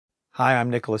Hi,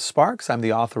 I'm Nicholas Sparks. I'm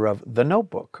the author of The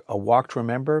Notebook, A Walk to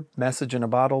Remember, Message in a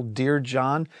Bottle, Dear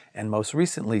John, and most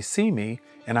recently, See Me,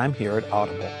 and I'm here at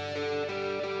Audible.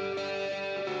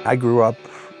 I grew up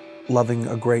loving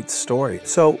a great story,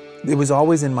 so it was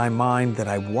always in my mind that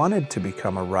I wanted to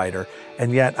become a writer,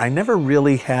 and yet I never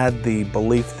really had the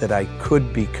belief that I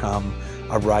could become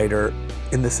a writer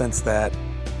in the sense that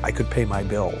I could pay my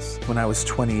bills. When I was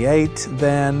 28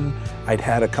 then, I'd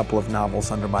had a couple of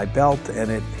novels under my belt, and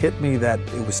it hit me that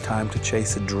it was time to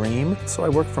chase a dream. So I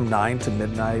worked from 9 to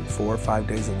midnight, 4 or 5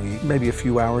 days a week, maybe a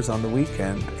few hours on the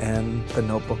weekend, and The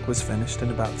Notebook was finished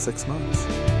in about 6 months.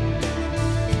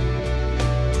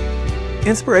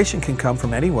 Inspiration can come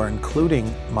from anywhere,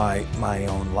 including my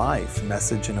own life.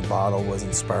 Message in a Bottle was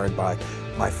inspired by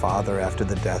my father after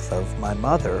the death of my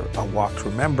mother. A Walk to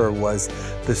Remember was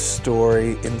the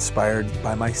story inspired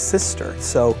by my sister.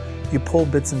 So you pull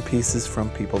bits and pieces from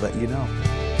people that you know.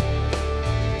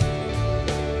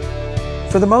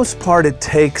 For the most part, it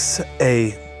takes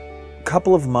a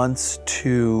couple of months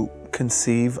to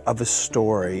conceive of a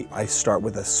story. I start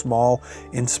with a small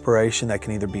inspiration that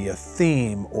can either be a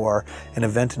theme or an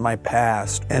event in my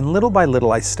past, and little by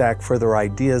little I stack further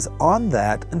ideas on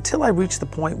that until I reach the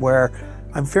point where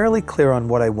I'm fairly clear on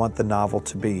what I want the novel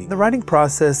to be. The writing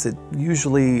process, it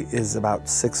usually is about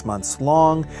 6 months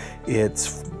long.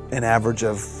 It's an average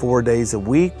of 4 days a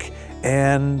week,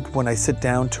 and when I sit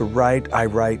down to write, I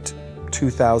write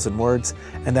 2,000 words,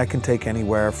 and that can take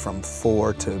anywhere from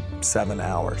 4 to 7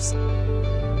 hours.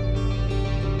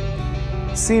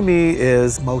 See Me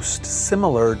is most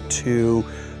similar to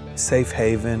Safe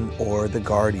Haven or The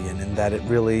Guardian in that it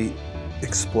really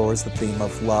explores the theme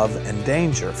of love and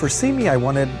danger. For See Me, I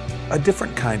wanted a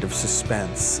different kind of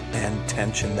suspense and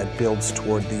tension that builds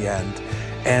toward the end.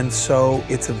 And so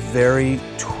it's a very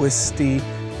twisty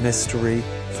mystery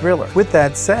thriller. With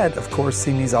that said, of course,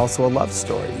 See Me is also a love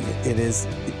story. It is,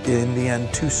 in the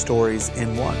end, 2 stories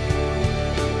in one.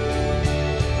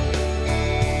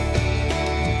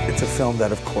 It's a film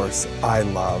that, of course, I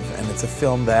love, and it's a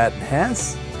film that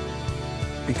has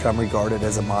become regarded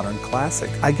as a modern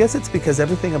classic. I guess it's because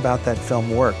everything about that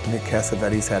film worked. Nick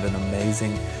Cassavetes had an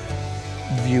amazing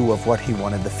view of what he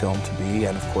wanted the film to be,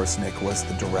 and of course Nick was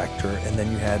the director, and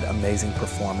then you had amazing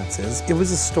performances. It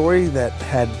was a story that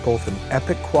had both an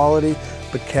epic quality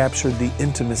but captured the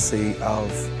intimacy of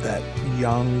that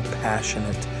young,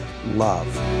 passionate love.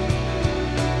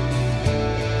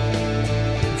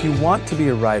 If you want to be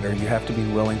a writer, you have to be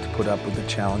willing to put up with the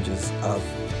challenges of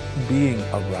being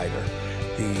a writer.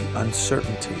 The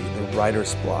uncertainty, the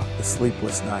writer's block, the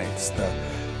sleepless nights, the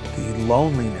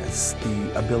loneliness,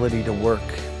 the ability to work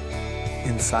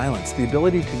in silence, the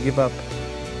ability to give up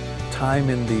time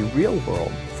in the real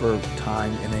world for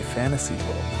time in a fantasy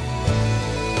world.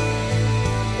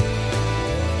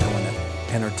 I want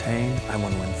to entertain, I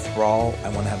want to enthrall, I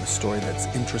want to have a story that's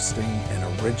interesting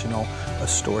and original, a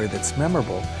story that's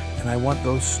memorable, and I want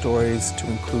those stories to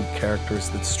include characters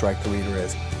that strike the reader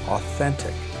as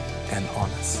authentic and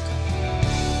honest.